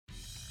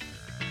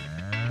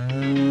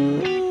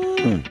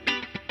Welcome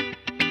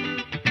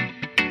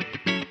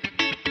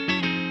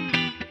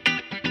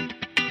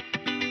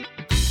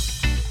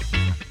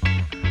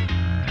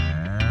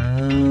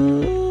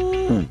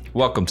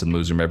to the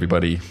Moos Room,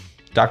 everybody.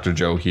 Dr.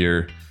 Joe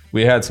here.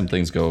 We had some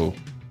things go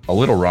a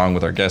little wrong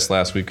with our guest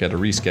last week. We had to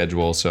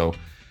reschedule, so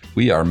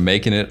we are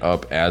making it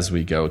up as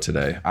we go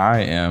today. I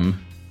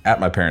am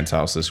at my parents'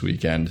 house this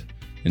weekend,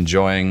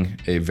 enjoying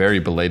a very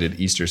belated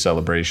Easter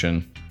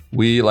celebration.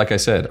 We, like I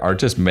said, are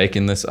just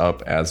making this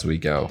up as we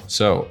go.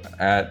 So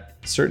at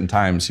certain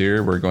times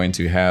here, we're going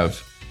to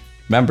have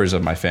members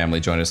of my family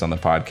join us on the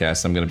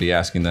podcast. I'm going to be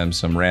asking them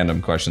some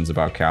random questions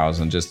about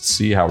cows and just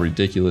see how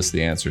ridiculous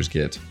the answers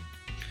get.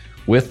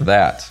 With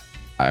that,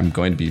 I'm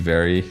going to be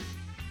very,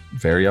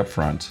 very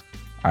upfront.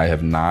 I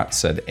have not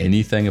said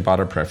anything about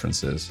our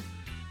preferences.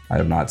 I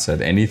have not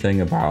said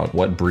anything about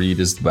what breed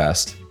is the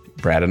best.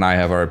 Brad and I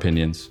have our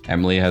opinions.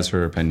 Emily has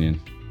her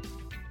opinion.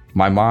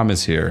 My mom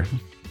is here,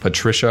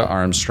 Patricia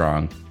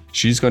Armstrong.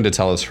 She's going to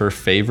tell us her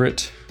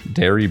favorite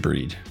dairy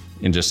breed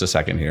in just a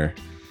second here.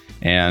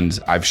 And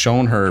I've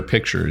shown her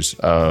pictures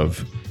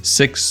of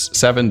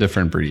 7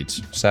 different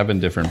breeds,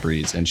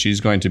 and she's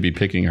going to be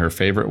picking her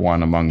favorite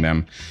one among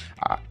them.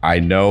 I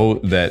know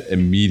that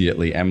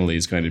immediately Emily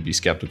is going to be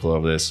skeptical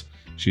of this.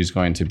 She's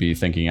going to be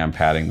thinking I'm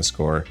padding the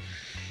score,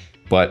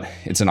 but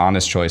it's an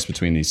honest choice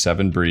between these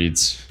 7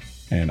 breeds,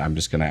 and I'm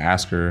just going to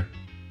ask her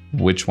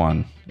which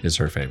one is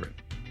her favorite.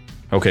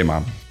 Okay,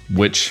 Mom,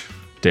 which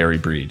dairy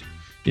breed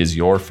is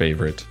your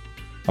favorite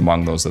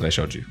among those that I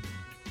showed you?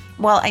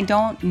 Well, I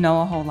don't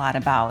know a whole lot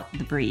about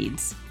the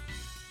breeds,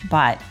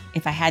 but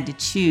if I had to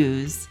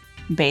choose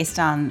based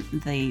on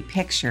the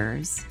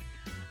pictures,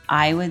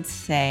 I would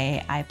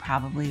say I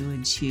probably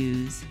would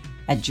choose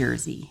a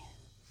Jersey.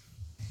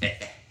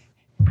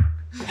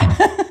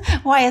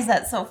 Why is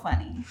that so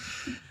funny?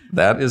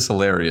 That is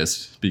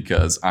hilarious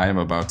because I am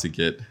about to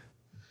get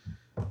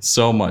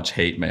so much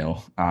hate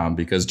mail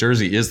because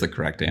Jersey is the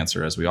correct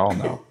answer, as we all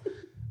know.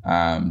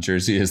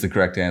 Jersey is the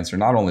correct answer,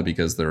 not only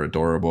because they're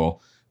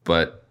adorable,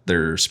 but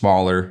they're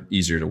smaller,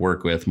 easier to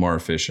work with, more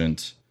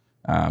efficient.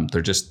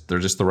 They're just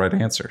the right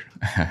answer.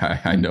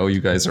 I know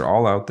you guys are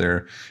all out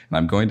there, and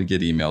I'm going to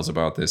get emails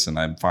about this, and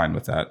I'm fine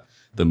with that.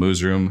 The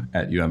Moosroom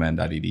at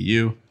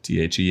umn.edu,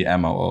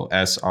 TheMoosroom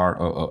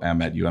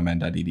at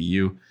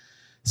umn.edu.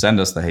 Send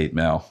us the hate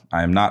mail.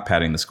 I am not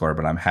padding the score,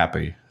 but I'm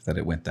happy that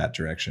it went that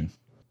direction.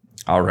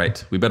 All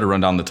right, we better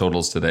run down the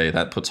totals today.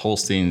 That puts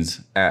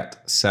Holsteins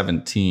at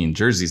 17,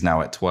 Jersey's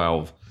now at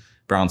 12,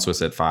 Brown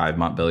Swiss at 5,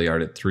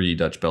 Montbéliard at 3,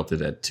 Dutch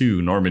Belted at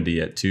 2,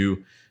 Normandy at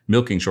 2,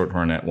 Milking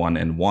Shorthorn at 1,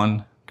 and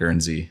 1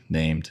 Guernsey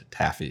named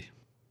Taffy.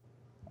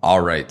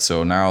 All right,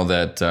 so now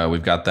that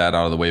we've got that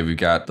out of the way, we've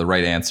got the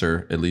right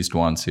answer at least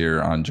once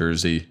here on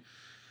Jersey,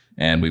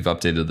 and we've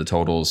updated the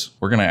totals.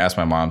 We're going to ask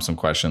my mom some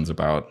questions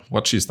about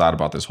what she's thought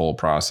about this whole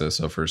process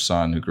of her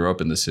son, who grew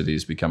up in the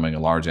cities, becoming a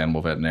large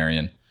animal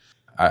veterinarian.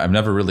 I've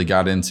never really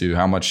got into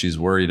how much she's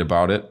worried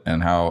about it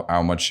and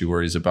how much she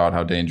worries about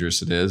how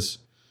dangerous it is.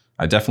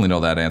 I definitely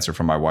know that answer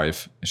from my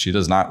wife. She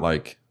does not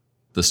like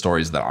the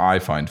stories that I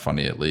find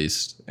funny, at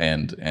least,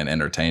 and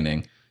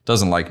entertaining.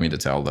 Doesn't like me to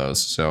tell those.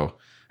 So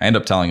I end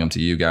up telling them to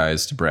you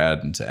guys, to Brad,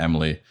 and to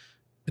Emily.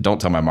 I don't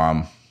tell my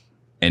mom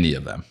any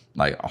of them,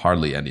 like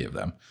hardly any of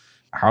them.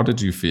 How did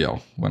you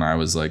feel when I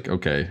was like,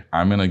 okay,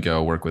 I'm going to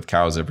go work with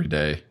cows every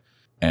day,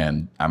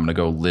 and I'm going to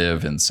go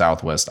live in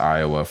Southwest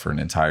Iowa for an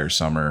entire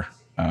summer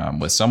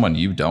with someone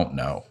you don't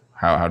know?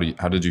 How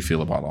did you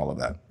feel about all of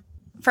that?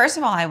 First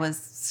of all, I was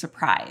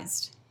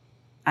surprised.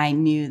 I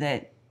knew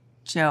that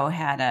Joe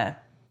had a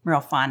real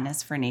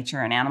fondness for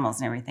nature and animals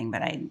and everything,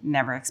 but I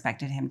never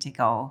expected him to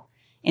go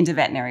into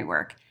veterinary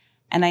work.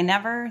 And I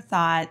never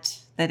thought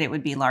that it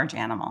would be large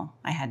animal.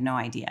 I had no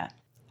idea.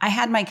 I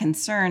had my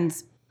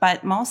concerns,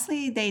 but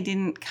mostly they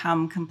didn't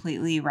come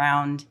completely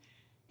around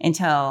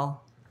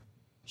until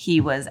he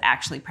was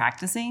actually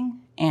practicing.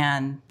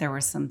 And there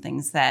were some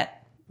things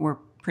that were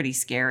pretty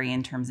scary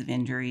in terms of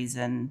injuries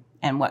and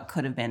what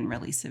could have been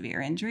really severe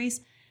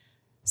injuries.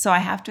 So I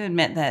have to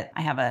admit that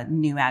I have a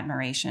new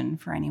admiration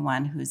for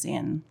anyone who's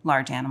in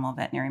large animal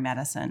veterinary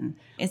medicine.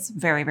 It's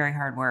very, very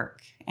hard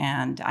work.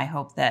 And I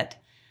hope that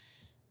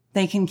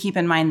they can keep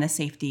in mind the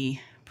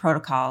safety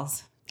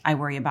protocols. I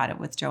worry about it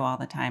with Joe all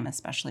the time,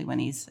 especially when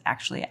he's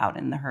actually out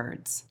in the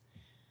herds.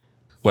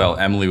 Well,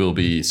 Emily will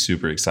be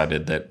super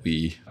excited that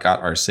we got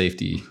our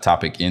safety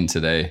topic in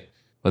today.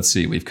 Let's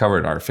see, we've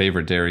covered our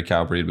favorite dairy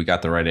cow breed. We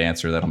got the right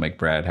answer. That'll make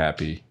Brad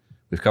happy.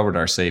 We've covered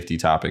our safety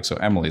topic, so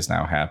Emily's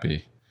now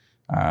happy.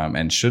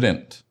 And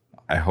shouldn't,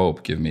 I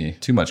hope, give me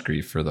too much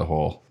grief for the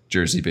whole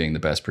Jersey being the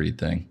best breed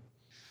thing.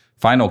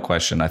 Final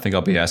question. I think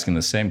I'll be asking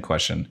the same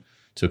question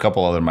to a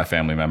couple other of my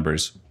family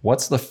members.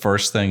 What's the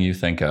first thing you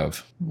think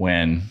of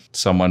when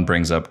someone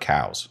brings up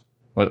cows?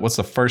 What's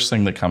the first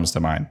thing that comes to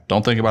mind?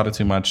 Don't think about it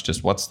too much.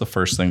 Just what's the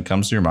first thing that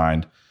comes to your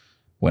mind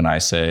when I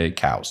say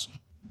cows?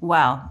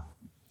 Well,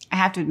 I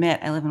have to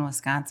admit, I live in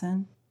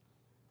Wisconsin,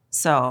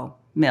 so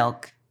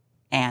milk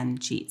and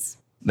cheese.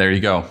 There you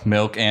go.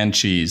 Milk and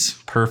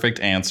cheese. Perfect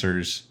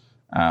answers.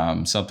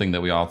 Something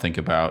that we all think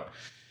about.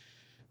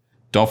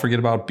 Don't forget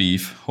about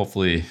beef.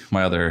 Hopefully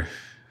my other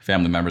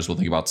family members will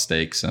think about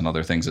steaks and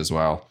other things as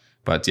well.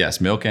 But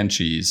yes, milk and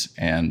cheese.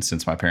 And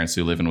since my parents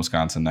do live in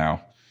Wisconsin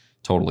now,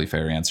 totally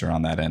fair answer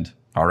on that end.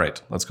 All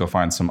right, let's go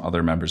find some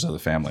other members of the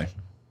family.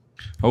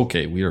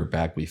 Okay, we are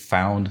back. We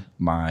found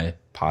my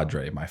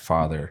padre, my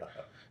father,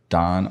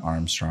 Don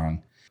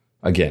Armstrong.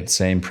 Again,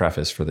 same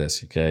preface for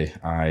this, okay?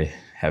 I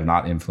have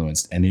not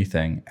influenced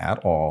anything at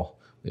all.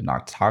 We've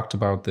not talked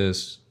about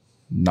this,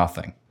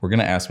 nothing. We're going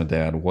to ask my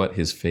dad what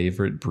his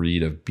favorite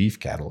breed of beef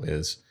cattle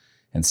is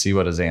and see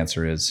what his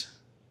answer is.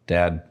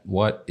 Dad,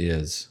 what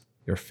is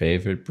your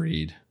favorite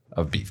breed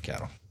of beef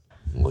cattle?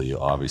 Well, you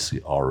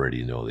obviously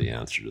already know the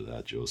answer to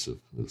that, Joseph.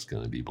 It's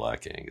going to be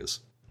Black Angus.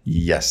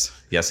 Yes,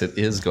 it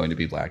is going to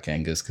be Black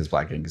Angus because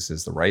Black Angus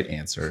is the right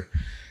answer.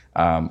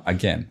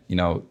 Again,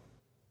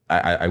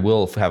 I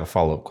will have a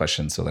follow-up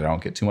question so that I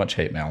don't get too much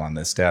hate mail on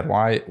this. Dad,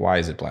 why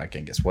is it Black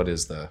Angus? What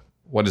is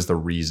the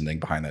reasoning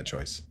behind that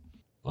choice?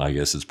 Well, I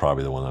guess it's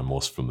probably the one I'm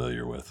most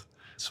familiar with.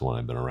 It's the one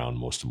I've been around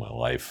most of my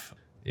life.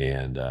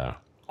 And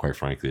quite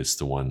frankly, it's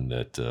the one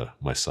that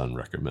my son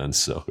recommends.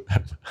 So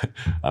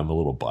I'm a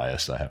little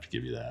biased. I have to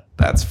give you that.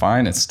 That's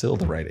fine. It's still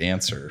the right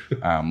answer.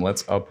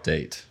 Let's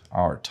update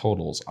our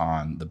totals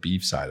on the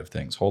beef side of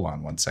things. Hold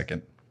on one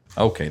second.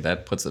 Okay,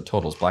 that puts the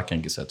totals. Black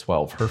Angus at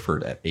 12,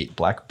 Hereford at 8,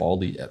 Black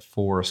Baldy at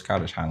 4,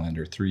 Scottish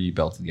Highlander 3,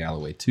 Belted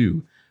Galloway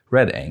 2,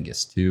 Red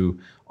Angus 2,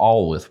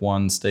 all with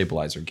 1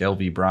 stabilizer,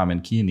 Gelby, Brahmin,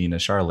 Chianina,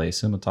 Charolais,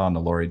 Scimitar,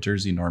 Nelore,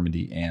 Jersey,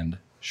 Normandy, and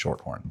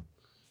Shorthorn.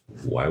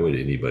 Why would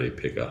anybody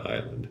pick a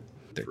Highland?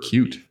 They're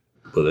cute.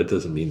 Well, that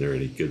doesn't mean they're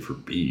any good for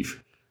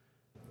beef.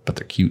 But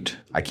they're cute.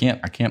 I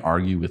can't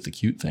argue with the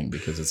cute thing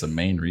because it's a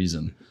main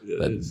reason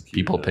that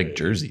people pick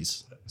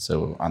jerseys.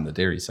 So on the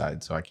dairy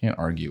side, so I can't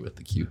argue with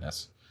the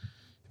cuteness.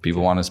 If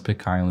people want us to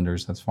pick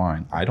Highlanders, that's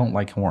fine. I don't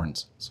like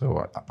horns,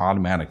 so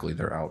automatically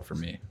they're out for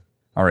me.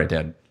 All right,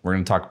 Dad, we're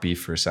going to talk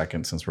beef for a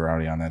second since we're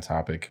already on that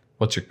topic.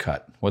 What's your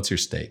cut? What's your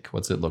steak?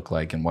 What's it look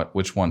like? And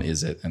which one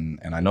is it? And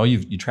I know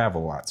you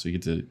travel a lot, so you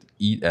get to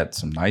eat at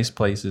some nice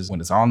places. When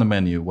it's on the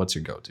menu, what's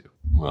your go-to?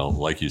 Well,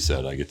 like you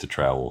said, I get to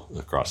travel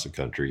across the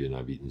country, and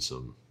I've eaten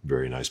some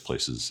very nice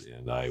places,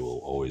 and I will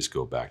always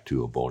go back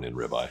to a bone-in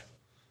ribeye.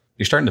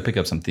 You're starting to pick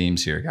up some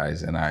themes here,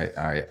 guys, and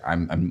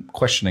I'm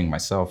questioning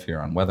myself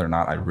here on whether or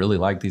not I really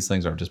like these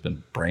things or I've just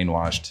been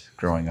brainwashed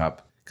growing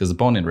up. Because the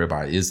bone-in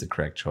ribeye is the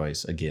correct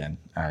choice. Again,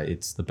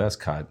 it's the best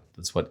cut.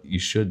 That's what you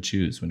should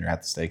choose when you're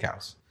at the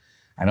steakhouse.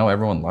 I know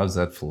everyone loves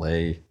that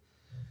filet.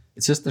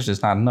 It's just there's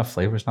just not enough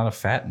flavor. There's not enough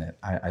fat in it.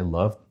 I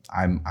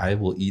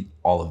will eat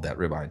all of that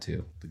ribeye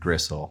too. The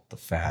gristle, the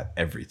fat,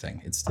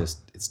 everything. It's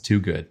too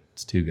good.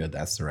 It's too good.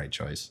 That's the right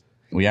choice.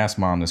 We asked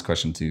Mom this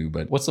question too,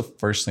 but what's the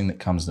first thing that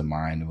comes to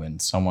mind when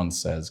someone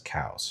says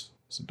cows?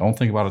 So don't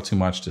think about it too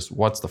much. Just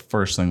what's the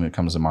first thing that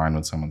comes to mind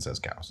when someone says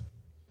cows?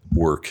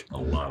 Work. A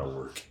lot of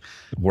work.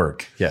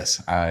 Work,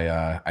 yes.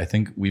 I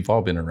think we've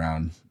all been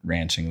around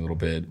ranching a little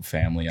bit,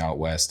 family out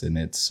west, and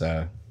it's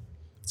an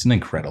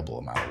incredible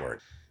amount of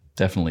work.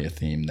 Definitely a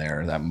theme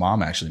there. That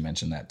Mom actually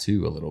mentioned that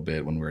too a little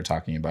bit when we were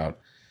talking about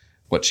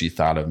what she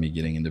thought of me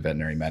getting into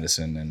veterinary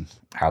medicine and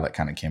how that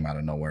kind of came out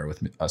of nowhere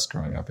with us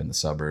growing up in the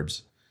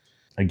suburbs.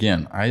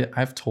 Again,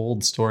 I've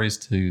told stories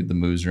to the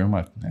Moos room,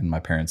 and my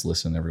parents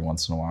listen every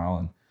once in a while,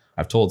 and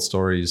I've told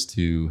stories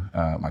to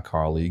my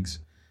colleagues.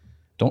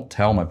 Don't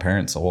tell my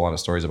parents a whole lot of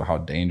stories about how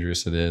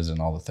dangerous it is and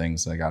all the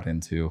things that I got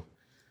into.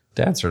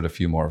 Dad's heard a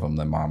few more of them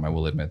than Mom, I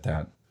will admit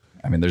that.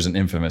 I mean, there's an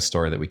infamous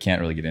story that we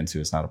can't really get into.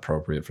 It's not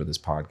appropriate for this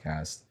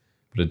podcast,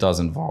 but it does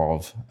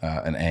involve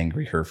an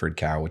angry Hereford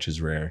cow, which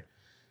is rare,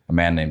 a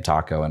man named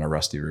Taco, and a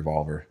rusty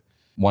revolver.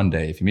 One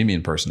day, if you meet me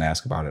in person,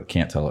 ask about it.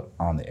 Can't tell it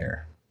on the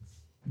air.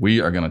 We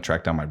are going to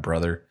track down my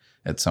brother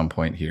at some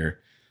point here.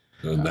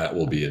 And that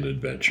will be an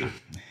adventure.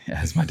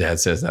 As my dad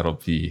says, that'll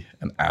be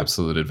an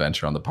absolute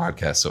adventure on the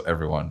podcast. So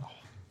everyone,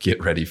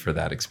 get ready for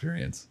that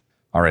experience.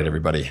 All right,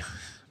 everybody.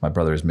 My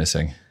brother is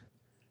missing.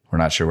 We're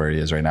not sure where he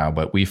is right now,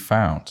 but we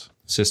found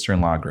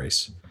sister-in-law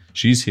Grace.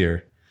 She's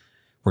here.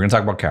 We're going to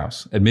talk about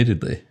cows.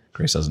 Admittedly,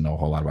 Grace doesn't know a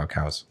whole lot about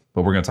cows,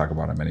 but we're going to talk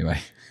about them anyway.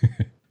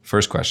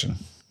 First question.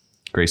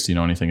 Grace, do you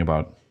know anything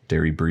about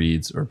dairy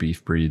breeds or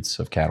beef breeds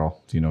of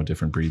cattle? Do you know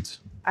different breeds?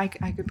 I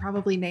could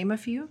probably name a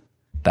few.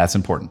 That's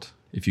important.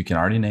 If you can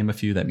already name a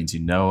few, that means you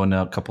know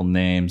a couple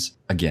names.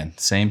 Again,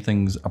 same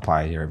things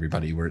apply here,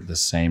 everybody. We're the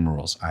same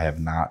rules. I've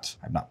not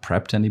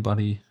prepped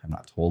anybody. I've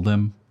not told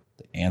them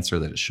the answer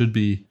that it should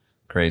be.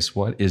 Grace,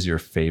 what is your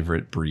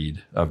favorite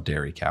breed of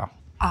dairy cow?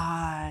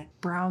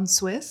 Brown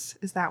Swiss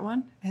is that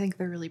one. I think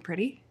they're really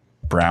pretty.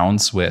 Brown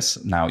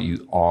Swiss. Now,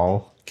 you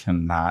all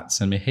cannot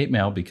send me hate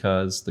mail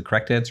because the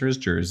correct answer is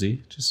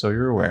Jersey, just so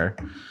you're aware.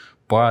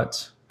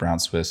 But Brown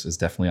Swiss is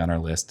definitely on our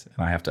list,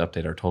 and I have to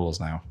update our totals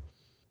now.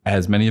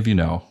 As many of you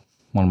know,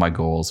 one of my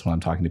goals when I'm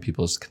talking to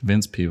people is to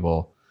convince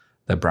people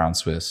that Brown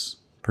Swiss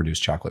produce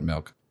chocolate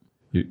milk.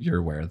 You're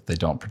aware that they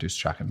don't produce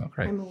chocolate milk,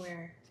 right? I'm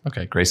aware.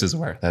 Okay, Grace is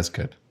aware. That's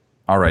good.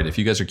 All right, if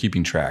you guys are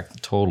keeping track, the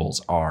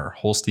totals are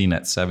Holstein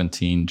at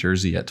 17,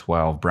 Jersey at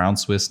 12, Brown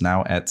Swiss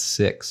now at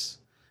 6,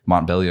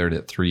 Montbéliard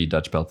at 3,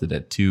 Dutch Belted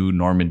at 2,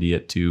 Normandy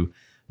at 2,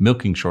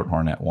 milking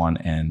Shorthorn at 1,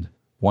 and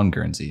 1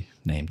 Guernsey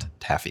named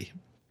Taffy.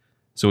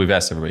 So we've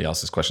asked everybody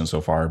else this question so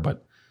far,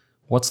 but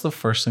what's the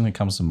first thing that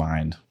comes to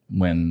mind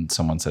when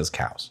someone says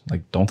cows?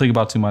 Like, don't think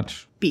about too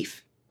much.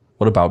 Beef.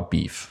 What about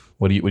beef?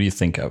 What do you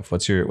think of?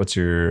 What's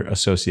your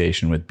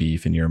association with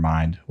beef in your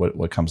mind?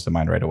 What comes to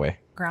mind right away?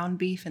 Ground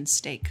beef and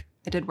steak.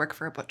 I did work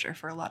for a butcher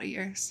for a lot of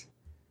years.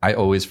 I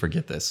always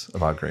forget this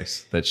about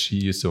Grace, that she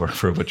used to work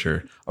for a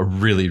butcher, a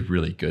really,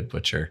 really good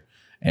butcher.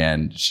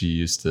 And she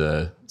used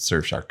to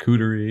serve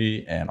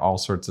charcuterie and all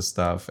sorts of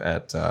stuff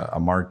at a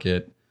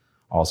market,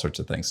 all sorts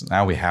of things.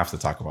 Now we have to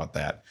talk about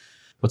that.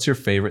 What's your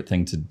favorite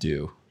thing to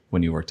do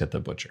when you worked at the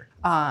butcher?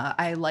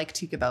 I like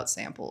to give out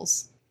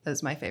samples.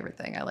 That's my favorite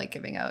thing. I like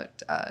giving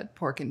out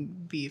pork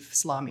and beef,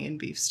 salami and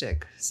beef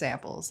stick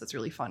samples. That's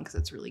really fun because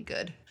it's really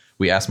good.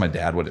 We asked my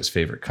dad what his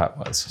favorite cut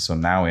was. So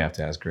now we have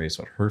to ask Grace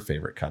what her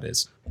favorite cut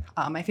is.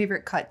 My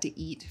favorite cut to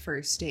eat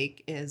for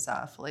steak is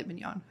filet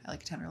mignon. I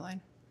like a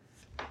tenderloin.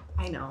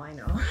 I know.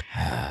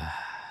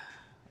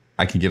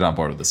 I can get on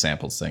board with the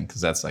samples thing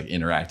because that's like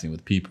interacting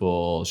with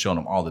people, showing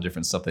them all the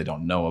different stuff they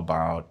don't know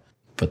about.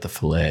 But the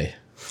filet,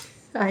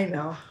 I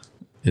know.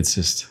 it's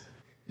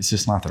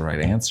just not the right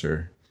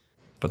answer.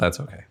 But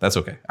that's okay. That's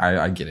okay.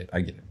 I get it.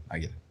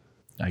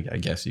 I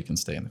guess you can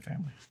stay in the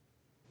family.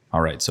 All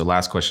right. So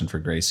last question for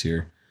Grace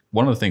here.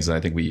 One of the things that I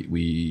think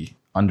we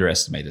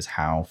underestimate is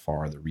how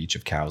far the reach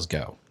of cows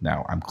go.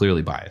 Now, I'm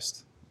clearly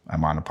biased.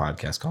 I'm on a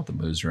podcast called The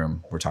Moos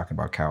Room. We're talking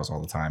about cows all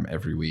the time,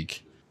 every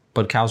week.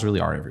 But cows really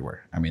are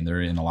everywhere. I mean,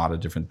 they're in a lot of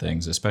different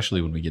things,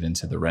 especially when we get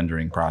into the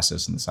rendering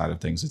process and the side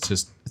of things.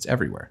 It's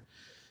everywhere.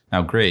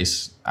 Now,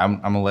 Grace, I'm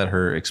going to let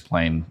her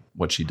explain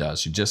what she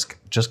does. She just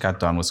got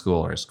done with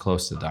school, or is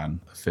close to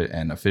done,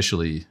 and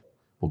officially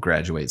will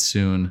graduate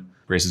soon.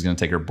 Grace is going to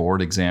take her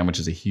board exam, which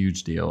is a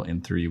huge deal,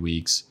 in 3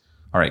 weeks.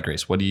 All right,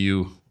 Grace, what do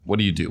you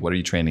do? What are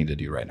you training to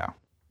do right now?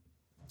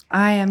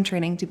 I am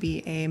training to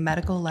be a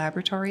medical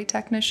laboratory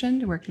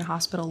technician to work in a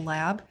hospital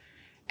lab.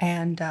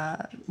 And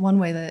one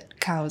way that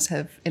cows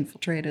have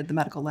infiltrated the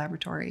medical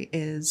laboratory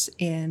is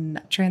in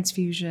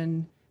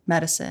transfusion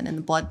medicine in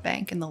the blood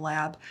bank in the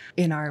lab.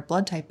 In our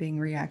blood typing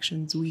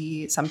reactions,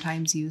 we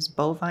sometimes use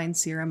bovine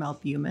serum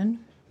albumin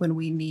when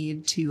we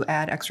need to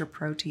add extra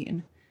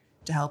protein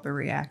to help a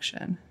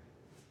reaction.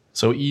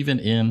 So even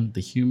in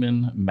the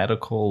human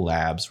medical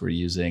labs, we're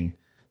using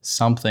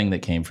something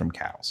that came from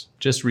cows.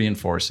 Just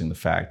reinforcing the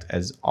fact,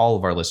 as all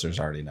of our listeners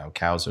already know,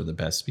 cows are the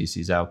best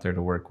species out there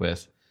to work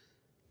with.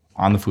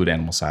 On the food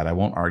animal side, I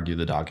won't argue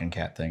the dog and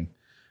cat thing,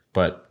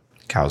 but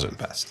cows are the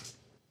best.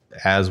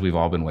 As we've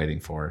all been waiting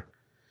for,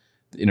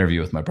 the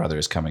interview with my brother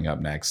is coming up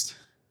next.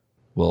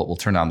 We'll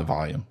turn down the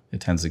volume.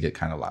 It tends to get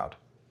kind of loud.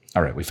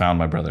 All right, we found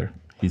my brother.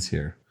 He's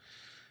here.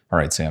 All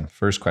right, Sam,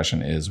 first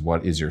question is,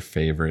 what is your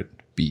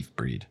favorite beef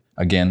breed?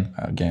 Again,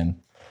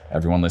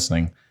 everyone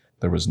listening,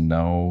 there was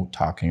no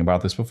talking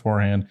about this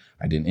beforehand.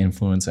 I didn't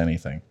influence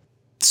anything.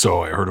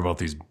 So I heard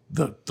about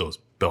those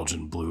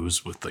Belgian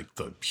blues with like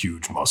the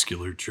huge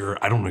musculature.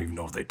 I don't even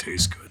know if they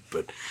taste good,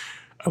 but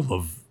I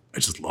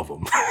just love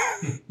them.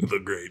 They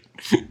look great.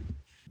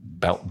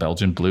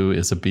 Belgian blue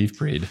is a beef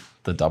breed.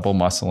 The double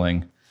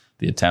muscling,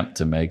 the attempt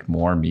to make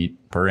more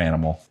meat per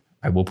animal.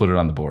 I will put it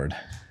on the board.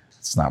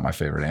 It's not my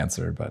favorite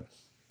answer, but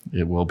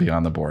it will be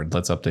on the board.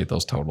 Let's update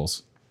those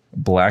totals.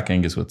 Black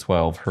Angus with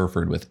 12,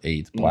 Hereford with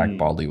 8, Black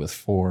Baldy with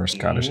 4,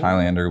 Scottish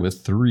Highlander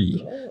with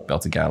 3,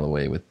 Belted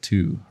Galloway with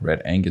 2,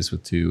 Red Angus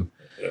with 2,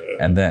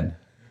 and then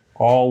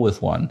all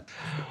with 1.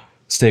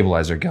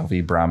 Stabilizer,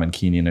 Gelby, Brahman,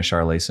 Kenyan,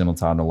 Charolais,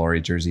 Similton, Nelore,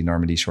 Jersey,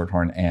 Normandy,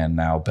 Shorthorn, and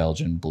now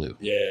Belgian Blue.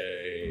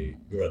 Yay.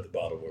 We're at the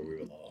bottom where we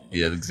belong.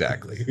 Yeah,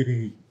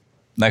 exactly.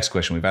 Next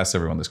question. We've asked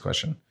everyone this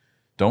question.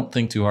 Don't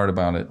think too hard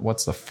about it.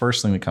 What's the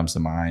first thing that comes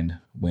to mind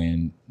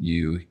when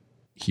you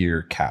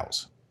hear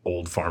cows?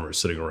 Old farmers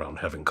sitting around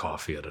having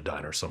coffee at a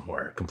diner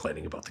somewhere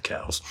complaining about the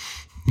cows.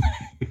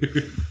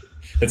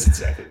 That's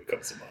exactly what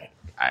comes to mind.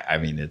 I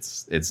mean,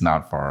 it's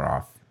not far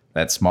off.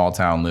 That small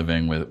town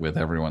living with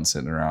everyone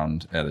sitting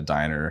around at a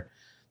diner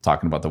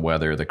talking about the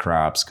weather, the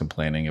crops,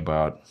 complaining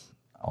about,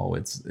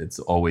 it's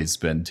always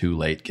been too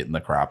late getting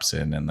the crops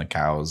in and the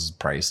cows'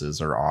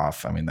 prices are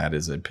off. I mean, that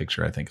is a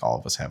picture I think all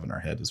of us have in our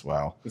head as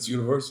well. It's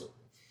universal.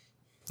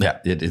 Yeah,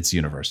 it's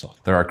universal.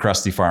 There are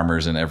crusty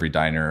farmers in every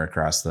diner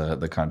across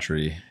the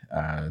country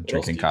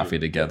drinking coffee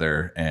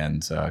together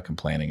and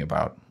complaining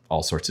about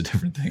all sorts of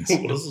different things.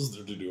 What else is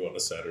there to do on a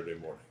Saturday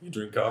morning? You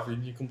drink coffee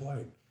and you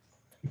complain.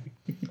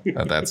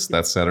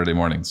 That's Saturday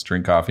mornings.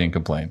 Drink coffee and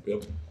complain.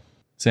 Yep.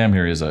 Sam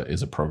here is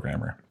a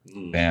programmer.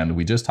 And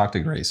we just talked to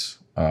Grace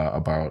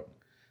about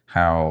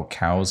how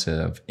cows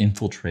have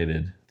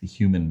infiltrated the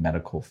human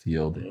medical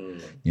field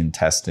in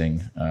testing,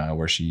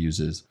 where she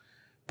uses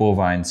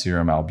bovine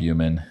serum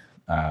albumin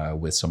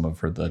with some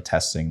of the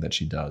testing that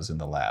she does in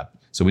the lab.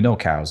 So we know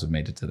cows have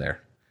made it to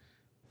there.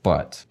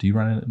 But do you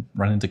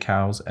run into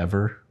cows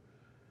ever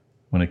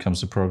when it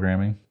comes to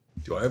programming?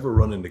 Do I ever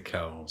run into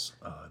cows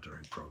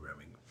during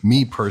programming?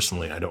 Me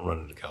personally, I don't run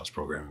into cows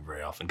programming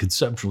very often.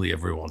 Conceptually,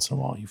 every once in a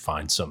while, you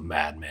find some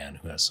madman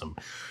who has some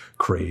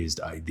crazed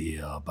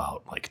idea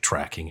about like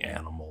tracking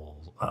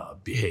animal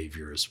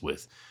behaviors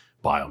with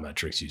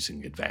biometrics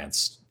using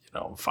advanced,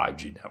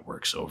 5G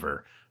networks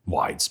over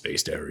wide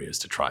spaced areas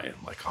to try and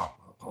like,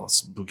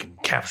 we can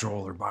capture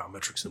all their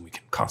biometrics and we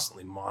can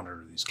constantly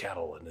monitor these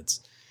cattle. And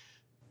it's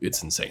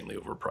insanely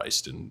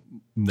overpriced and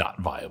not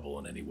viable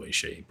in any way,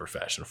 shape, or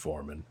fashion or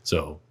form. And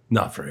so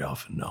not very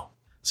often, no.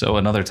 So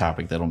another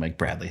topic that'll make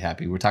Bradley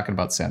happy. We're talking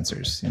about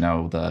sensors.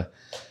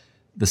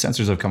 The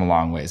sensors have come a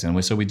long ways, and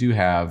we do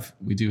have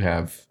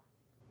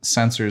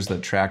sensors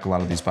that track a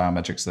lot of these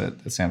biometrics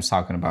that Sam's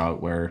talking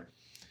about, where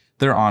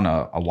they're on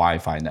a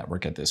Wi-Fi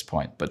network at this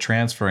point. But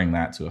transferring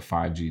that to a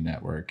 5G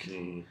network,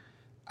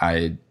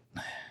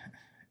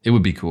 it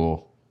would be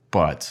cool,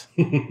 but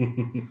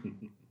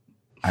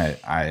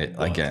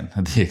again,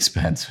 the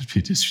expense would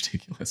be just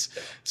ridiculous.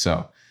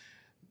 So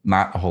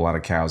not a whole lot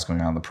of cows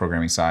going on the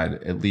programming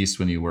side, at least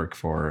when you work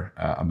for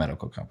a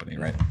medical company,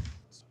 right?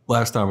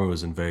 Last time I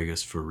was in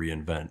Vegas for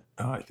reInvent,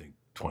 I think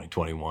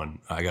 2021,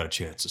 I got a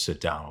chance to sit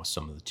down with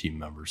some of the team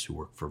members who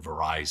work for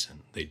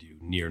Verizon. They do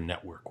near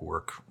network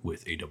work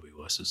with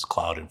AWS's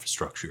cloud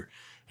infrastructure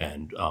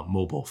and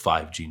mobile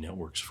 5G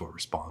networks for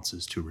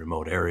responses to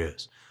remote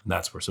areas. And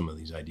that's where some of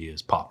these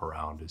ideas pop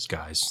around, as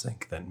guys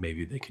think that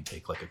maybe they could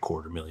take like a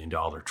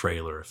 $250,000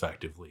 trailer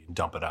effectively and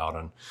dump it out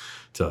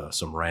onto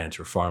some ranch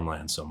or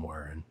farmland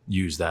somewhere and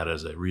use that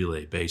as a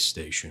relay base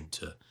station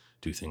to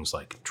do things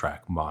like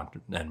track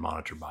and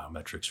monitor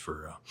biometrics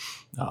for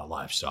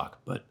livestock.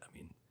 But I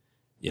mean,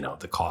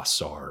 the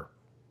costs are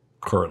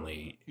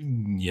currently,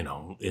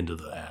 into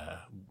the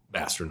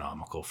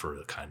astronomical for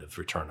the kind of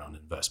return on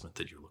investment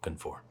that you're looking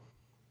for.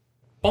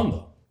 Fun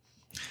though.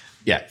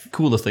 Yeah,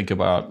 cool to think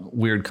about,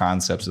 weird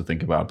concepts to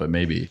think about, but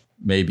maybe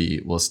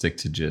we'll stick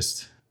to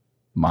just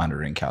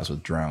monitoring cows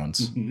with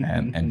drones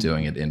and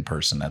doing it in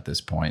person at this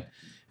point.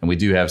 And we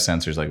do have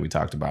sensors like we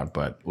talked about,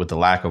 but with the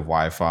lack of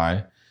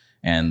Wi-Fi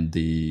and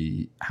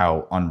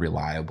how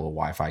unreliable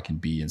Wi-Fi can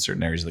be in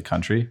certain areas of the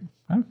country,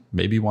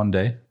 maybe one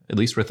day. At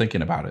least we're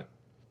thinking about it.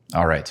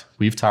 All right,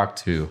 we've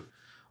talked to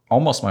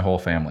almost my whole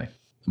family.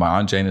 My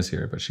Aunt Jane is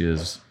here, but she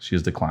has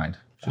declined.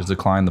 She has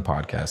declined the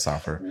podcast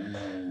offer.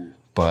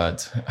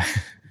 But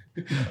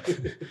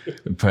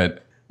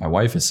my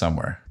wife is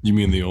somewhere. You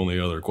mean the only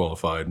other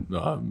qualified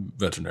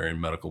veterinarian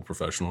medical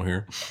professional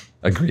here?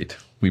 Agreed.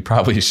 We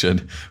probably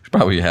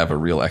have a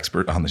real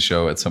expert on the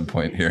show at some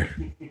point here.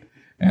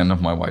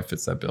 And my wife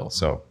fits that bill.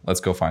 So let's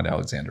go find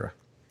Alexandra.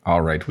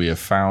 All right, we have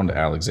found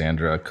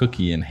Alexandra,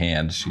 cookie in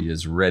hand. She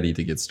is ready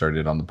to get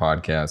started on the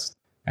podcast.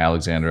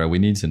 Alexandra, we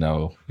need to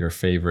know your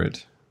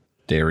favorite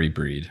dairy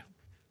breed.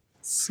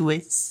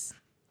 Swiss.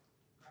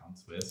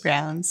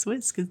 Brown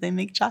Swiss, because they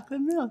make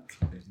chocolate milk.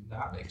 They do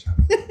not make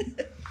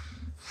chocolate.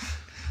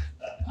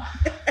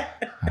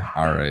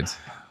 All right.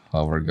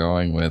 Well, we're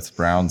going with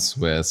brown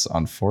Swiss.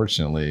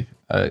 Unfortunately,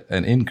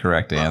 an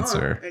incorrect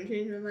answer. I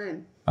changed my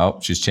mind. Oh,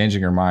 she's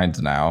changing her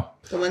mind now.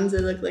 The ones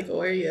that look like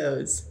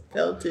Oreos,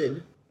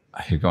 belted.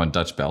 You're going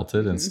Dutch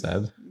belted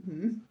instead?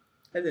 Mm-hmm.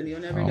 Has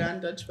anyone ever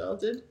gone Dutch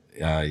belted?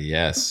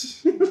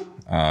 Yes.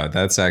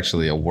 That's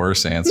actually a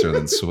worse answer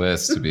than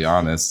Swiss, to be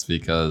honest,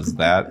 because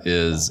that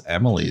is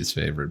Emily's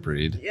favorite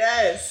breed.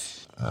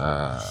 Yes.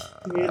 I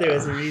knew there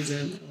was a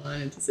reason I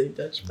wanted to say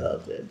Dutch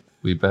belted.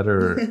 We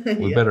better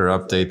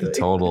update the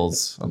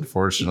totals.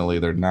 Unfortunately,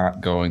 they're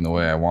not going the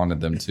way I wanted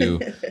them to.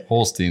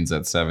 Holsteins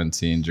at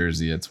 17,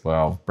 Jersey at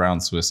 12, Brown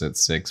Swiss at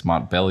 6,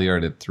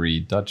 Montbéliard at 3,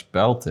 Dutch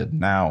Belted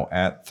now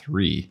at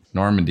 3,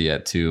 Normandy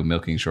at 2,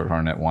 Milking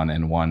Shorthorn at 1,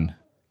 and 1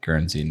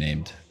 Guernsey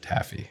named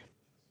Taffy.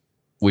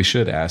 We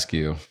should ask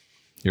you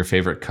your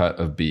favorite cut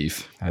of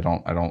beef. I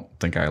don't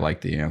think I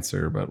like the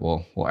answer, but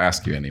we'll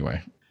ask you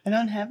anyway. I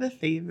don't have a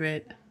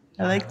favorite.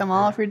 I like them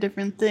all for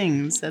different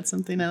things. That's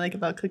something I like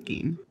about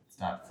cooking. It's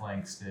not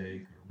flank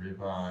steak or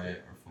ribeye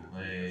or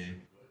filet,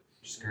 or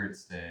skirt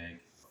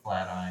steak,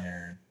 flat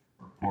iron,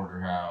 or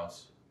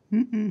porterhouse.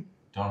 Mm-mm.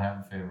 Don't have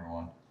a favorite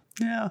one.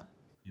 No.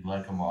 You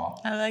like them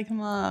all. I like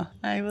them all.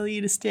 I will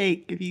eat a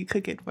steak if you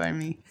cook it for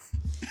me.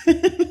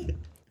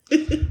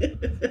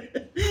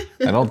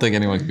 I don't think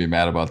anyone can be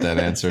mad about that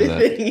answer.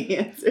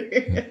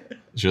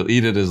 She'll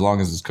eat it as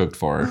long as it's cooked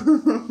for her.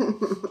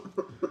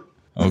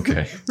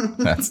 Okay,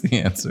 that's the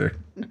answer.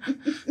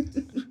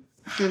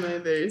 Am I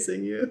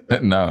embarrassing you?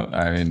 No,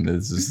 I mean,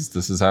 this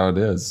is how it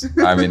is.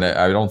 I mean,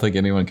 I don't think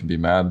anyone can be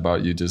mad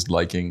about you just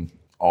liking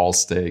all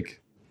steak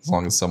as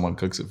long as someone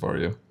cooks it for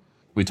you.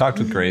 We talked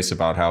with Grace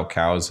about how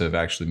cows have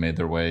actually made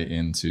their way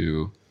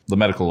into the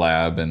medical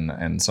lab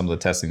and some of the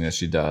testing that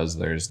she does.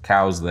 There's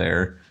cows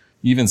there.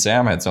 Even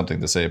Sam had something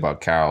to say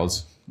about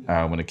cows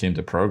when it came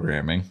to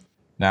programming.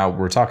 Now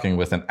we're talking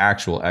with an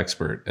actual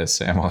expert, as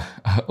Sam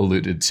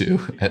alluded to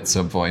at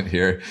some point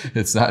here.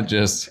 It's not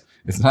just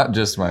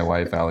my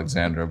wife,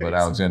 Alexandra, but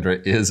Alexandra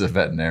is a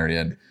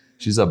veterinarian.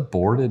 She's a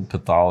boarded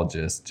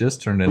pathologist,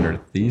 just turned in her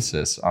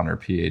thesis on her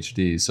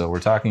PhD. So we're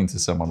talking to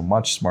someone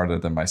much smarter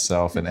than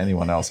myself and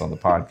anyone else on the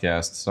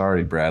podcast.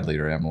 Sorry, Bradley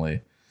or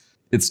Emily.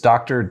 It's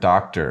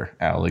Dr.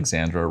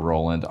 Alexandra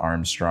Roland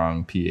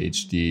Armstrong,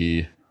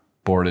 PhD,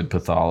 boarded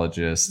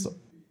pathologist,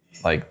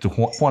 like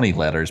 20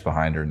 letters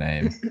behind her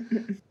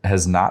name,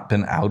 has not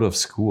been out of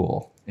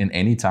school in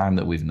any time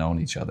that we've known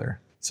each other.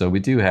 So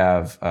we do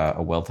have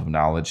a wealth of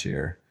knowledge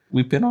here.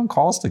 We've been on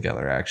calls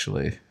together,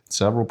 actually,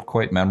 several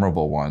quite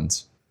memorable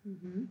ones.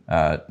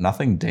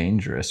 Nothing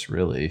dangerous,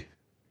 really.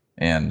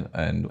 And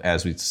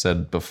as we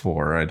said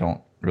before, I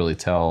don't really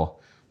tell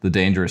the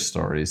dangerous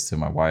stories to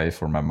my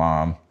wife or my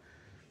mom,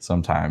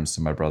 sometimes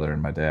to my brother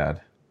and my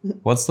dad.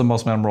 What's the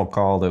most memorable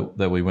call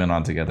that we went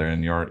on together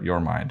in your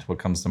mind? What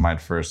comes to mind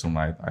first when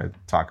I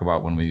talk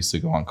about when we used to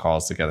go on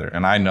calls together?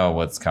 And I know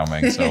what's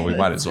coming, so we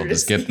might as well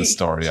just get the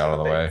story out of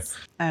the way.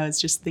 I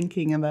was just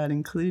thinking about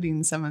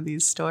including some of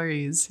these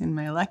stories in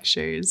my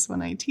lectures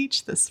when I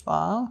teach this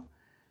fall.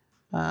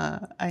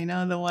 I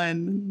know the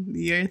one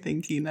you're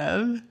thinking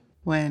of,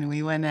 when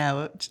we went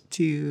out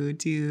to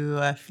do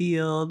a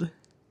field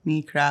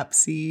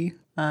necropsy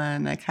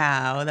on a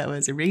cow that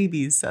was a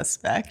rabies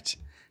suspect.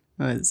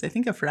 It was, I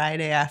think, a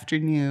Friday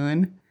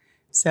afternoon.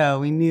 So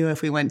we knew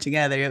if we went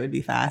together, it would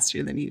be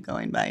faster than you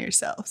going by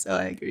yourself. So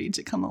I agreed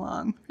to come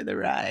along for the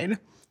ride.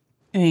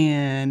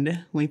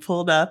 And we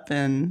pulled up,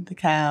 and the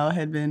cow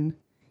had been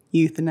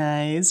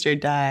euthanized or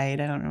died,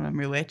 I don't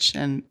remember which,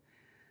 and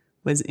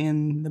was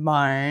in the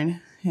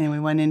barn. And we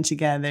went in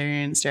together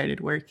and started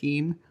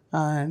working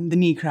on the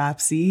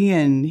necropsy,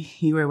 and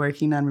you were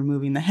working on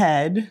removing the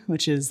head,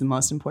 which is the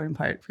most important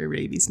part for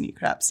rabies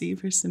necropsy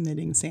for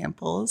submitting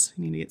samples.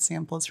 You need to get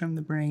samples from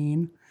the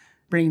brain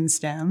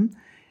stem,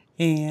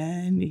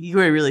 and you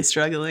were really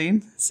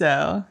struggling.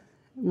 So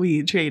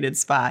we traded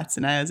spots,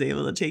 and I was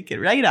able to take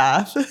it right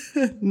off.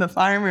 And the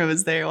farmer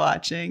was there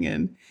watching,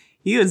 and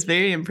he was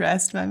very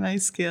impressed by my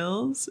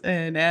skills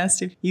and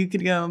asked if you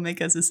could go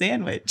make us a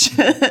sandwich.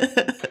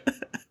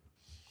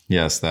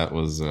 Yes, that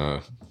was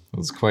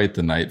quite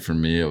the night for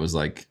me. It was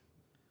like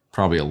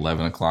probably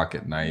 11 o'clock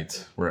at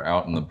night. We're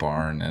out in the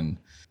barn, and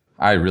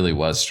I really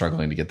was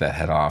struggling to get that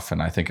head off,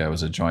 and I think I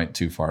was a joint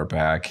too far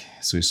back.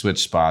 So we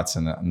switched spots,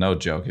 and no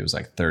joke, it was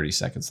like 30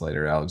 seconds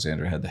later,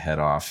 Alexandra had the head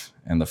off,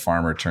 and the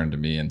farmer turned to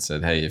me and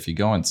said, "Hey, if you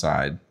go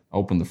inside,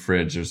 open the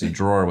fridge, there's a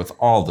drawer with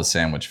all the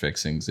sandwich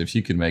fixings. If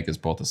you could make us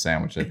both a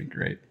sandwich, that'd be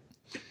great."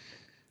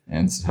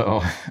 And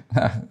so,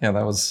 yeah,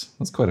 that was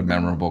quite a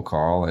memorable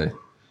call.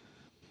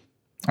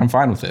 I'm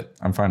fine with it.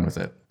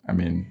 I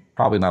mean,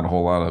 probably not a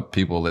whole lot of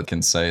people that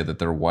can say that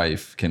their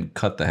wife can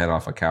cut the head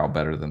off a cow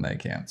better than they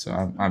can. So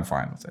I'm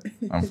fine with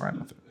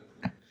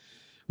it.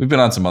 We've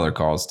been on some other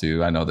calls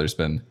too. I know there's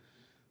been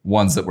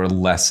ones that were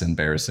less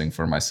embarrassing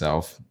for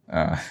myself,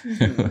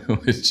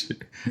 which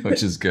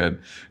is good.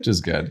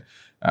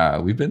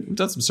 We've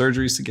done some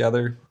surgeries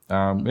together.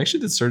 We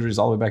actually did surgeries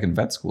all the way back in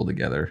vet school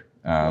together.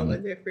 What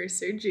was their first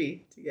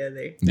surgery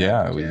together?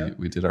 Yeah,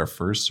 we did our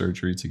first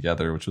surgery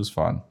together, which was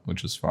fun.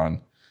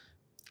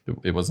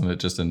 It wasn't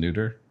just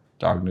a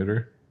dog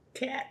neuter?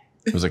 Cat.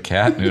 It was a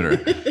cat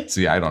neuter.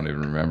 See, I don't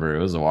even remember. It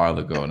was a while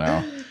ago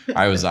now.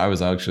 I was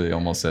actually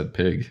almost said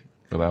pig,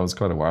 but that was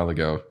quite a while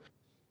ago.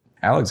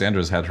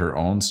 Alexandra's had her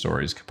own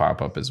stories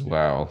pop up as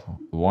well.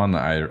 One,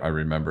 I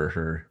remember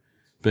her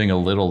being a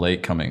little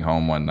late coming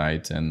home one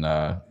night, and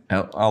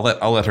I'll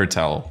let her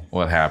tell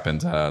what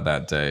happened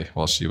that day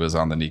while she was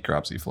on the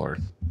necropsy floor.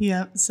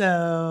 Yep.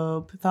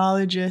 So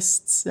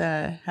pathologists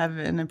have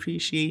an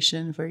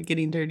appreciation for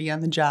getting dirty on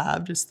the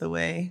job, just the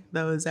way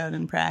those out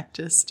in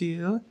practice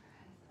do.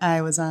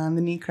 I was on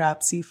the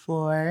necropsy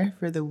floor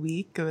for the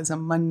week. It was a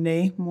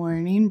Monday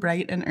morning,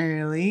 bright and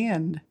early,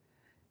 and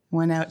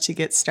went out to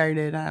get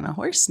started on a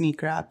horse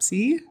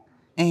necropsy.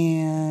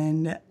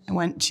 And I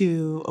went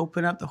to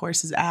open up the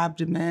horse's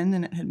abdomen,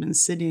 and it had been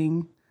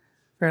sitting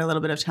for a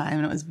little bit of time,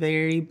 and it was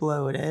very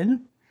bloated,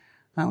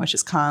 which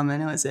is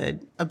common. It was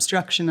an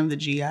obstruction of the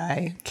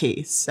GI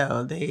case,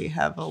 so they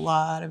have a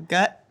lot of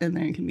gut, and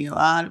there can be a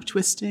lot of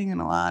twisting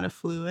and a lot of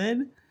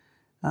fluid,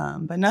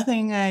 but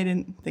nothing I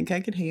didn't think I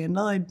could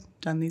handle. I'd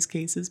done these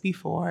cases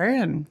before,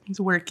 and I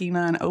was working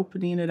on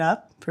opening it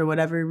up. For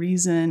whatever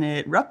reason,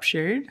 it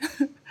ruptured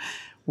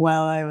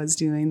while I was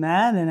doing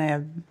that, and I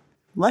have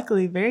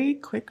luckily very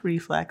quick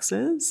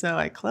reflexes, so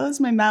I closed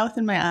my mouth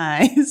and my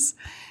eyes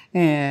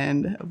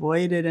and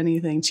avoided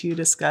anything too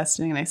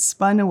disgusting, and I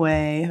spun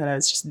away, but I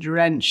was just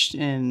drenched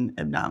in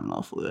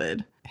abdominal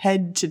fluid,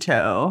 head to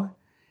toe.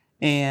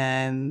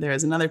 And there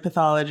was another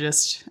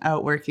pathologist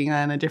out working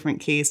on a different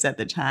case at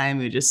the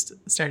time who just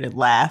started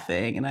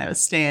laughing, and I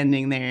was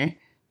standing there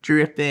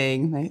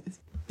dripping, my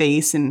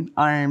face and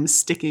arms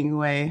sticking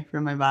away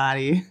from my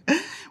body,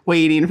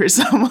 waiting for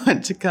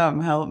someone to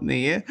come help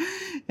me.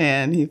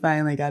 And he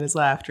finally got his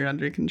laughter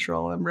under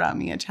control and brought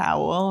me a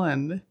towel,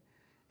 and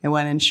I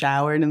went and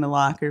showered in the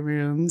locker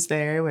rooms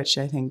there, which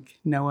I think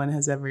no one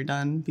has ever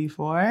done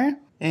before.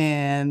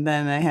 And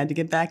then I had to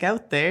get back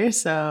out there,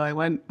 so I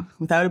went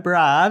without a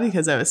bra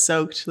because I was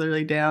soaked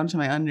literally down to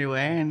my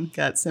underwear, and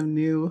got some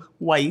new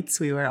whites.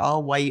 We were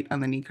all white on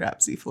the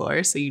necropsy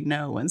floor, so you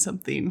know when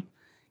something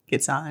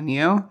gets on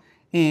you.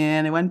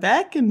 And I went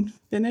back and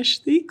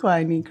finished the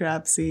equine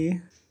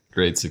necropsy.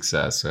 Great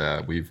success.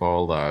 We've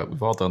all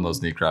done those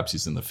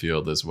necropsies in the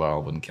field as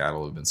well when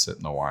cattle have been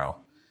sitting a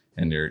while,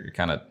 and you're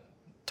kind of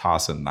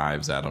tossing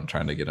knives at them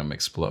trying to get them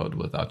explode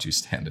without you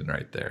standing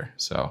right there.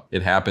 So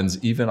it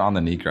happens even on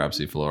the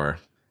necropsy floor.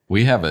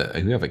 We have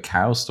a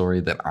cow story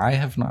that I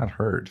have not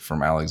heard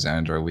from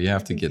Alexandra. We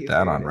have to get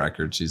that on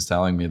record. She's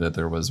telling me that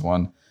there was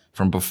one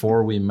from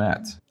before we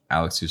met.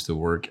 Alex used to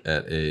work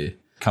at a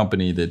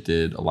company that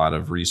did a lot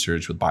of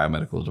research with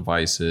biomedical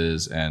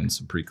devices and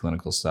some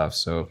preclinical stuff.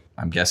 So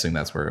I'm guessing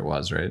that's where it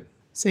was, right?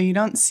 So you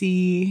don't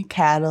see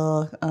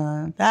cattle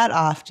that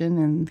often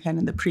in kind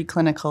of the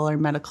preclinical or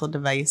medical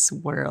device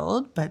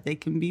world, but they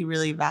can be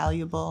really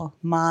valuable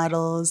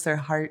models. Their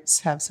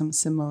hearts have some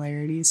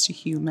similarities to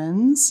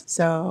humans,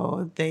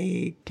 so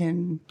they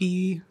can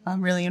be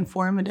really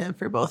informative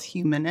for both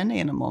human and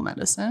animal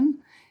medicine.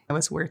 I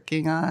was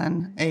working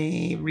on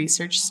a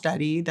research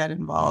study that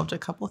involved a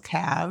couple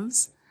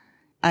calves.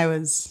 I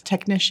was a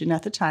technician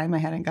at the time. I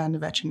hadn't gone to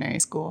veterinary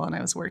school, and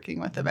I was working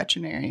with a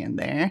veterinarian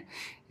there.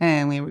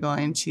 And we were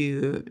going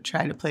to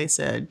try to place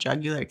a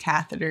jugular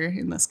catheter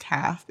in this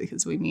calf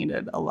because we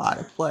needed a lot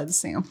of blood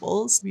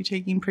samples to be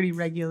taken pretty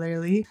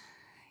regularly.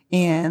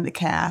 And the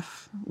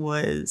calf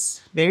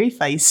was very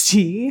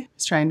feisty. I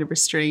was trying to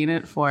restrain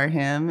it for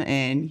him,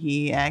 and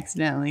he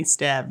accidentally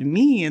stabbed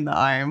me in the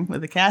arm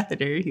with a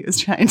catheter he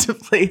was trying to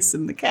place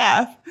in the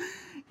calf.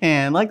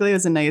 And luckily it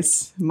was a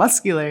nice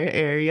muscular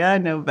area,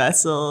 no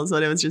vessels,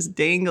 but it was just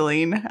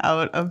dangling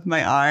out of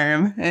my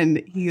arm.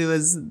 And he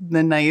was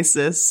the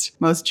nicest,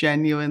 most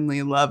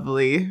genuinely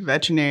lovely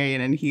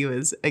veterinarian, and he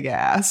was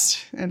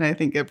aghast. And I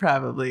think it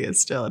probably is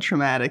still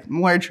a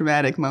more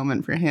traumatic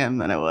moment for him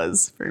than it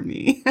was for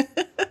me.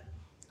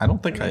 I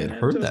don't think I had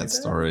heard that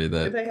story.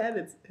 If I had,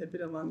 it had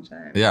been a long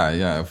time.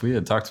 Yeah. If we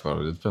had talked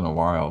about it, it's been a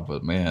while,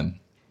 but man,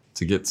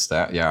 to get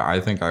stabbed, yeah,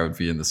 I think I would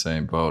be in the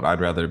same boat. I'd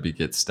rather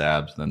get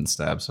stabbed than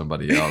stab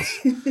somebody else.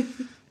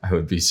 I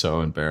would be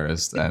so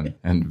embarrassed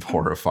and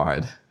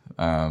horrified.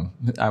 I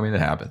mean, it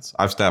happens.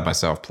 I've stabbed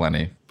myself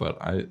plenty, but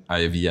I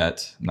have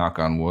yet, knock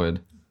on wood,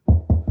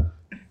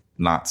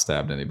 not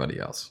stabbed anybody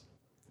else.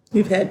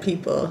 You've had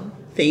people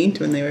faint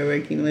when they were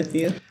working with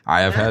you.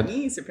 I have Not had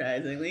me,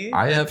 surprisingly.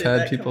 I have Did had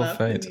that people come up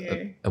faint.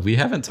 in We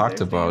haven't talked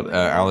their about family?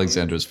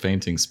 Alexandra's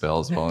fainting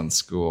spells while in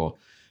school.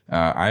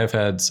 I have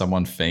had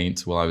someone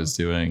faint while I was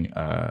doing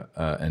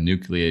a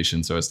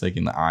enucleation. So I was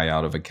taking the eye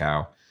out of a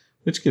cow,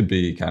 which could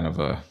be kind of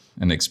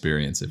an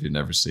experience if you've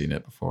never seen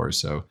it before.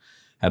 So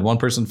had one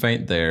person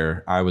faint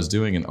there. I was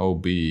doing an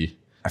OB.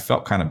 I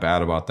felt kind of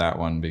bad about that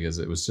one because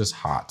it was just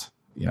hot.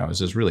 You know, it was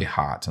just really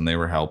hot, and they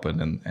were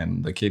helping,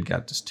 and the kid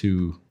got just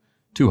too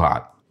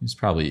hot. He was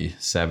probably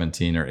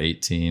 17 or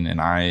 18, and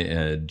I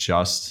had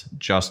just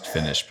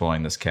finished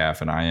pulling this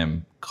calf, and I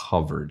am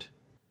covered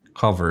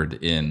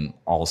in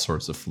all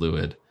sorts of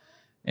fluid.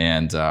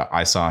 And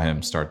I saw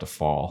him start to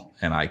fall,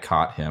 and I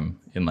caught him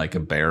in like a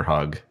bear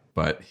hug,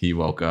 but he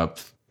woke up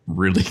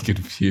really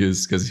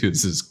confused because he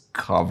was just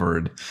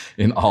covered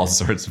in all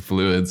sorts of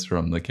fluids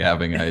from the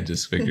calving I had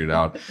just figured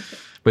out.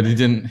 But he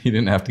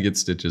didn't have to get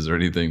stitches or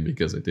anything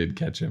because I did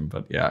catch him.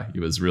 But yeah, he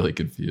was really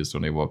confused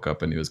when he woke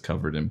up, and he was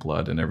covered in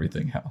blood and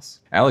everything else.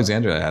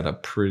 Alexandra had a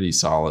pretty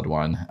solid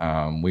one.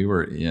 We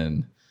were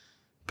in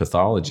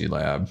pathology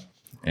lab,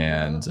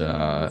 and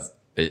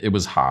it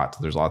was hot.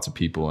 There's lots of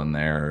people in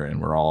there,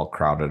 and we're all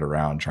crowded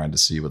around trying to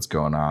see what's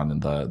going on in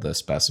the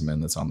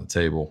specimen that's on the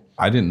table.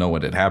 I didn't know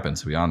what had happened,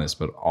 to be honest,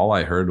 but all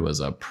I heard was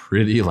a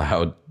pretty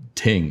loud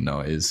ting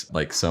noise,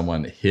 like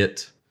someone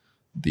hit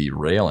the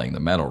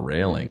metal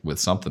railing with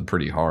something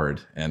pretty hard.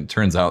 And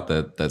turns out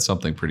that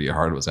something pretty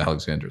hard was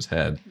Alexandra's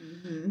head.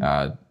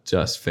 Mm-hmm.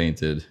 Just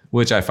fainted,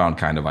 which I found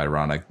kind of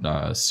ironic.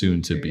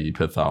 Soon to be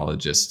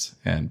pathologist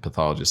and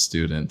pathologist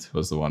student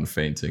was the one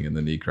fainting in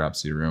the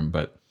necropsy room,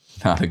 but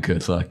not a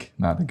good look.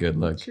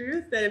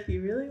 Truth that if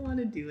you really want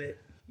to do it,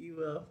 you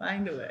will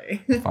find a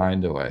way.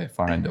 Find a way.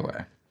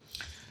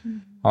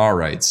 All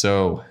right,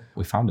 so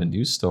we found a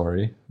new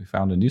story.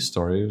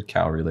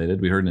 Cow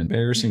related. We heard an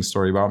embarrassing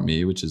story about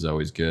me, which is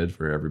always good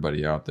for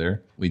everybody out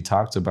there. We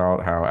talked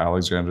about how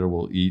Alexandra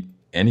will eat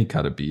any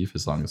cut of beef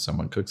as long as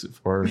someone cooks it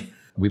for her.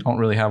 We don't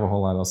really have a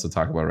whole lot else to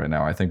talk about right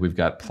now. I think we've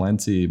got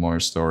plenty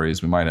more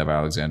stories. We might have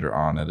Alexandra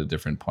on at a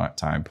different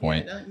time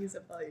point. Yeah, don't use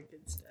up all your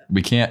good stuff.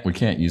 We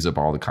can't use up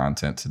all the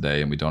content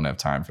today, and we don't have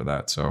time for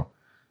that. So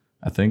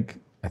I think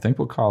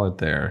we'll call it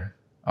there.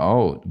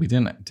 Oh, we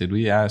didn't. Did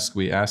we ask?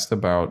 We asked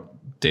about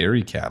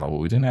dairy cattle.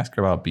 We didn't ask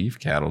about beef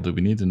cattle. Do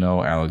we need to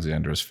know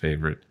Alexandra's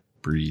favorite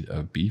breed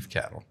of beef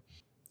cattle?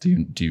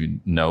 Do you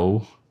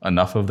know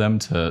enough of them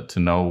to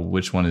know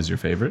which one is your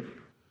favorite?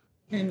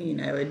 I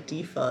mean, I would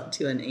default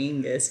to an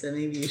Angus, but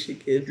maybe you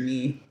should give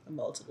me a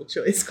multiple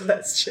choice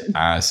question.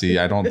 See,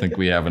 I don't think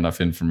we have enough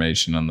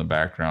information on the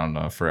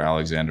background for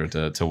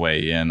Alexandra to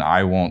weigh in.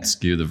 I won't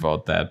skew the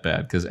vote that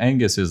bad because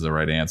Angus is the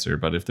right answer.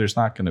 But if there's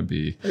not going to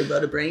be... What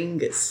about a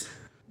Brangus?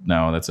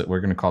 No, that's it. We're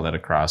going to call that a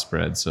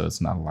crossbred, so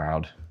it's not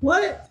allowed.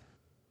 What?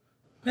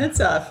 That's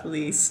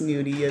awfully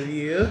snooty of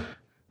you.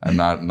 I'm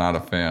not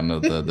a fan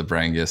of the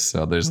Brangus,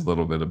 so there's a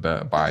little bit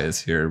of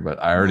bias here.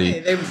 But I already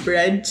They're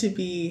bred to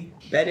be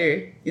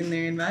better in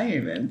their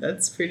environment.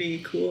 That's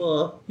pretty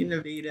cool,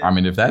 innovative. I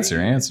mean, if that's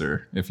your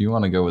answer, if you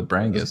want to go with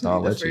Brangus,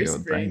 I'll let you go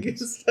with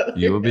Brangus.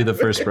 You will be the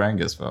first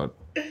Brangus vote.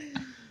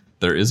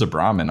 There is a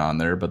Brahmin on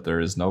there, but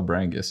there is no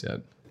Brangus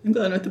yet. I'm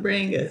going with the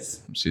Brangus.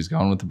 She's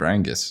going with the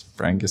Brangus.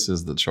 Brangus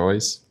is the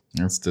choice.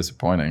 That's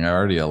disappointing. I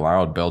already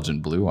allowed Belgian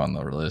Blue on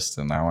the list,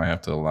 and now I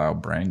have to allow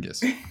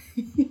Brangus.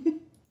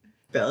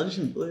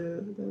 Belgian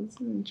Blue. That's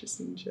an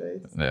interesting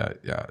choice.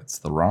 Yeah, it's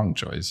the wrong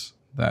choice.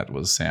 That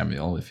was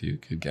Samuel, if you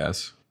could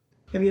guess.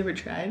 Have you ever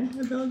tried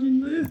a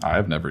Belgian Blue?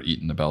 I've never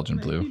eaten a Belgian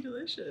Might Blue. be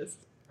delicious.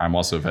 I'm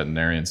also a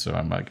veterinarian, so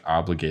I'm like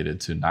obligated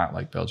to not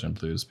like Belgian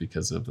Blues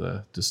because of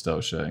the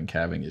dystocia and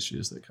calving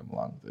issues that come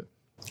along with it.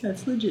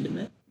 That's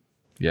legitimate.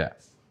 Yeah,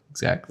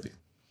 exactly.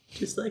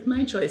 Just like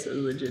my choice was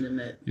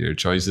legitimate. Your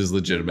choice is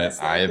legitimate.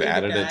 I have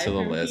added it to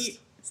the list.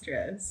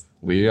 Stress.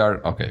 We are,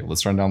 okay,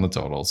 let's run down the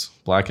totals.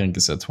 Black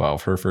Angus at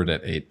 12, Hereford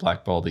at 8,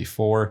 Black Baldy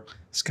 4,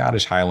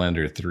 Scottish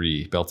Highlander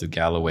 3, Belted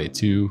Galloway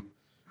 2,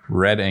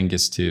 Red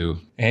Angus 2,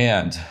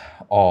 and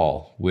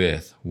all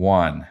with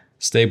 1.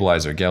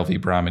 Stabilizer,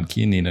 Gelvie, Brahmin,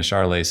 Keenina,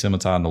 Charlet,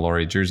 Scimitar,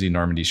 Nelore, Jersey,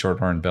 Normandy,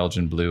 Shorthorn,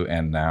 Belgian Blue,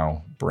 and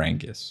now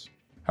Brangus.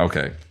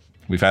 Okay,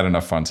 we've had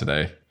enough fun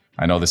today.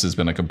 I know this has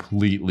been a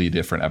completely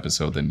different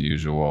episode than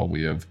usual.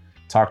 We have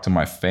talked to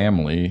my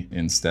family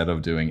instead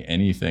of doing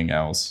anything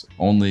else.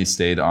 Only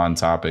stayed on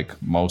topic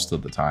most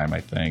of the time,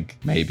 I think.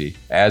 Maybe.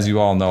 As you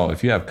all know,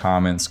 if you have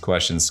comments,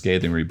 questions,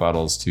 scathing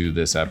rebuttals to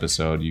this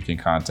episode, you can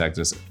contact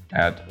us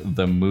at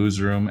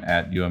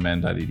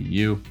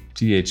themoosroom@umn.edu,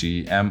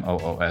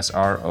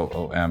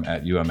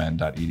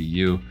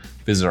 themoosroom@umn.edu.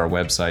 Visit our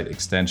website,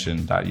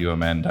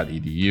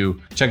 extension.umn.edu.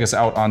 Check us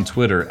out on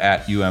Twitter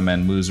at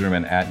UMN Moosroom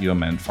and at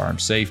UMN Farm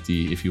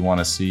Safety. If you want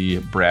to see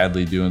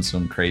Bradley doing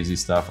some crazy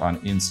stuff on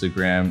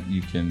Instagram,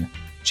 you can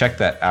check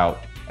that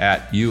out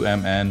at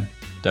UMN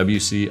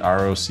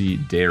WCROC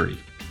Dairy.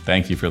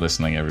 Thank you for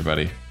listening,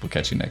 everybody. We'll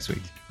catch you next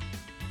week.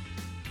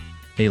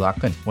 Hey,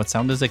 Lachlan, what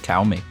sound does a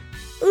cow make?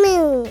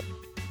 Moo.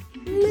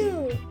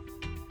 Moo.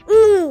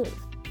 Moo.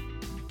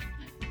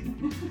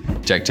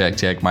 Check, check,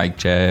 check, mic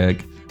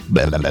check.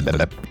 Blah, blah, blah, blah,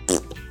 blah.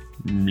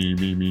 Me.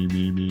 Me.